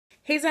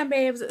Hey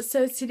Zombabes,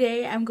 so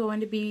today I'm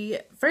going to be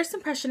first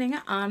impressioning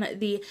on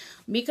the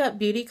Mica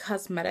Beauty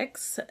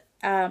Cosmetics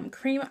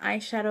cream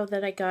eyeshadow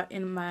that I got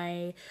in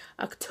my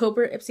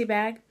October Ipsy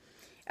bag.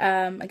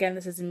 Again,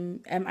 this is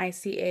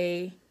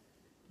M-I-C-A,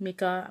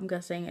 Mica, I'm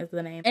guessing is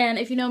the name. And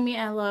if you know me,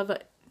 I love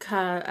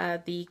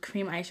the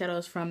cream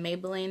eyeshadows from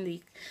Maybelline,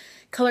 the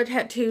color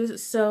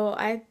tattoos, so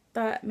I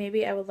thought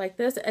maybe I would like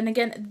this. And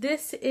again,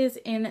 this is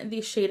in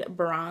the shade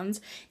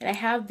bronze, and I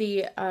have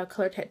the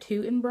color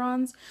tattoo in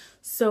bronze,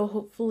 so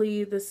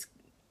hopefully this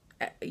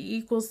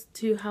equals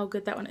to how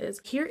good that one is.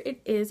 Here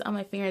it is on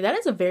my finger. That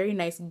is a very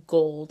nice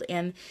gold,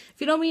 and if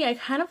you know me, I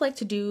kind of like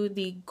to do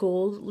the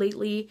gold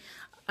lately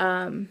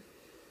on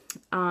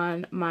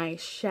my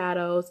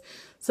shadows,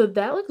 so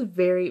that looks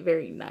very,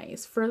 very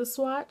nice for the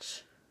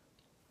swatch.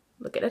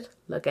 Look at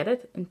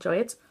it, enjoy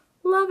it,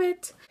 love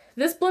it.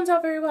 This blends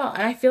out very well,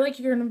 and I feel like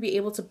you're going to be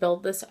able to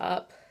build this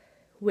up,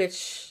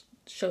 which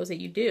shows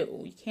that you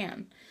do. You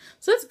can.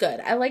 So that's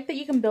good. I like that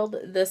you can build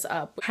this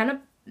up. Kind of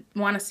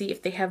want to see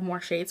if they have more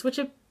shades, which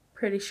I'm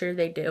pretty sure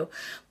they do.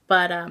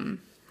 But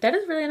that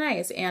is really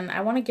nice, and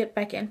I want to get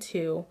back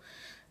into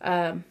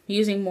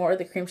using more of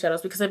the cream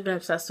shadows because I've been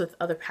obsessed with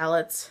other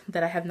palettes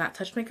that I have not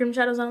touched my cream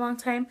shadows in a long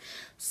time.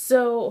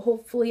 So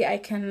hopefully I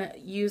can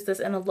use this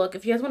in a look.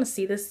 If you guys want to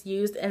see this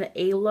used in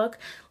a look,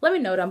 let me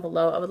know down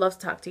below. I would love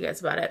to talk to you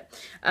guys about it.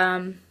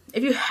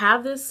 If you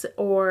have this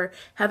or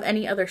have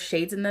any other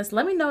shades in this,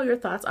 let me know your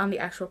thoughts on the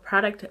actual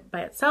product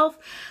by itself.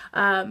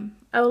 I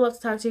would love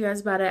to talk to you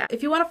guys about it.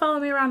 If you want to follow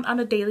me around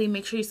on a daily,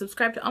 make sure you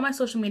subscribe to all my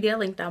social media,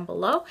 link down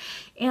below.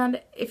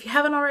 And if you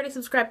haven't already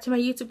subscribed to my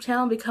YouTube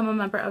channel and become a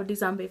member of the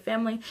Zombie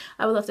family,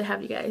 I would love to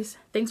have you guys.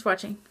 Thanks for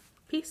watching.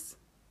 Peace.